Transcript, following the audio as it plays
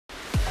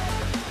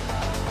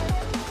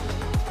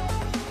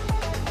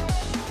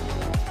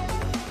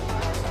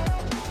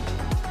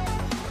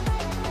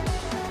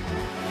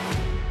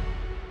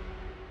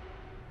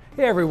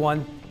Hey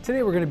everyone,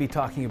 today we're going to be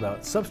talking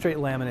about substrate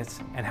laminates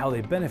and how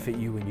they benefit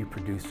you when you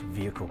produce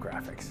vehicle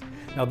graphics.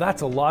 Now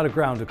that's a lot of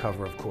ground to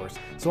cover, of course,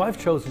 so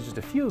I've chosen just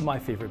a few of my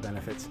favorite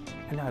benefits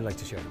and now I'd like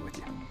to share them with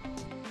you.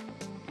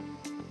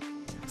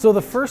 So the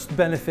first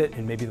benefit,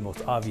 and maybe the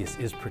most obvious,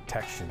 is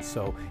protection.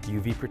 So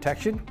UV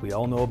protection, we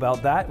all know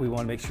about that. We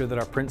want to make sure that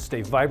our prints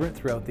stay vibrant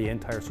throughout the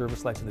entire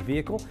service life of the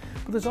vehicle,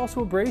 but there's also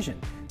abrasion.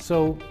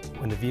 So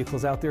when the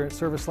vehicle's out there at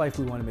service life,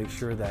 we want to make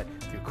sure that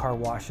through car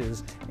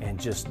washes and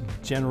just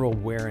general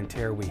wear and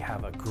tear, we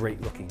have a great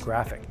looking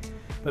graphic.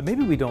 But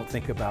maybe we don't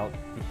think about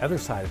the other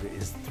side of it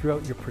is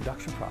throughout your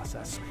production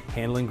process,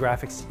 handling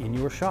graphics in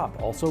your shop,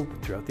 also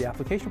throughout the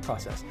application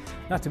process.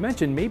 Not to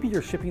mention, maybe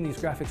you're shipping these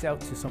graphics out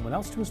to someone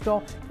else to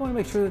install. You want to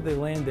make sure that they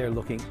land there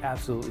looking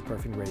absolutely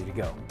perfect and ready to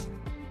go.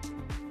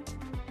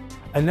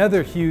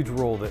 Another huge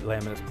role that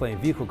laminates play in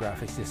vehicle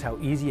graphics is how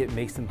easy it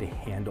makes them to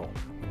handle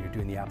when you're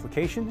doing the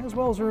application as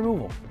well as the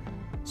removal.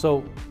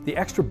 So the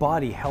extra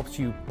body helps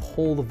you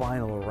pull the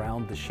vinyl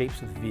around the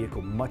shapes of the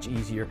vehicle much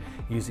easier,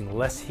 using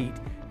less heat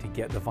to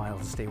get the vinyl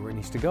to stay where it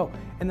needs to go.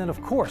 And then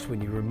of course,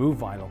 when you remove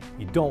vinyl,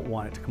 you don't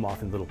want it to come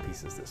off in little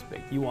pieces this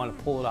big. You want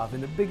to pull it off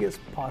in the biggest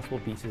possible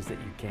pieces that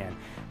you can.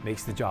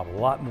 Makes the job a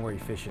lot more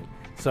efficient.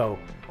 So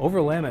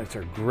overlaminates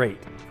are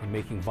great for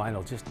making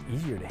vinyl just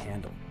easier to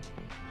handle.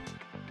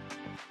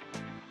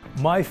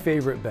 My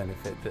favorite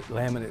benefit that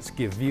laminates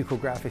give vehicle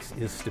graphics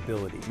is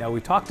stability. Now we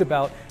talked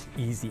about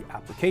easy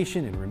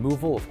application and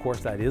removal. Of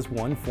course, that is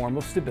one form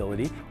of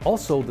stability.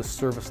 Also the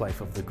service life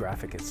of the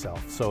graphic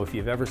itself. So if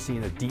you've ever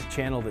seen a deep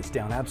channel that's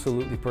down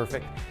absolutely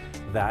perfect,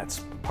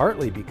 that's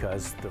partly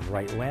because the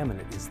right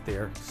laminate is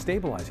there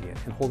stabilizing it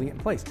and holding it in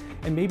place.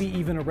 And maybe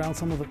even around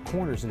some of the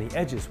corners and the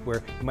edges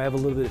where you might have a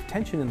little bit of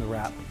tension in the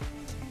wrap.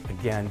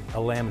 Again, a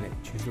laminate,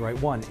 choose the right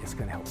one, it's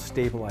going to help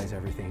stabilize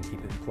everything and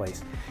keep it in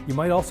place. You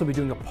might also be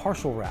doing a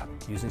partial wrap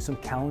using some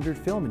calendared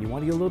film and you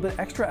want to get a little bit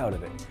extra out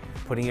of it.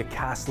 Putting a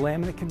cast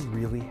laminate can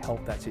really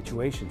help that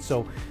situation.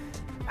 So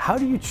how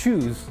do you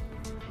choose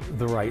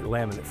the right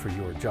laminate for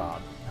your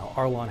job? Now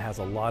Arlon has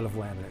a lot of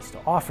laminates to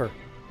offer.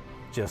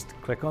 Just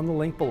click on the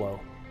link below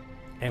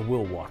and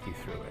we'll walk you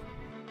through it.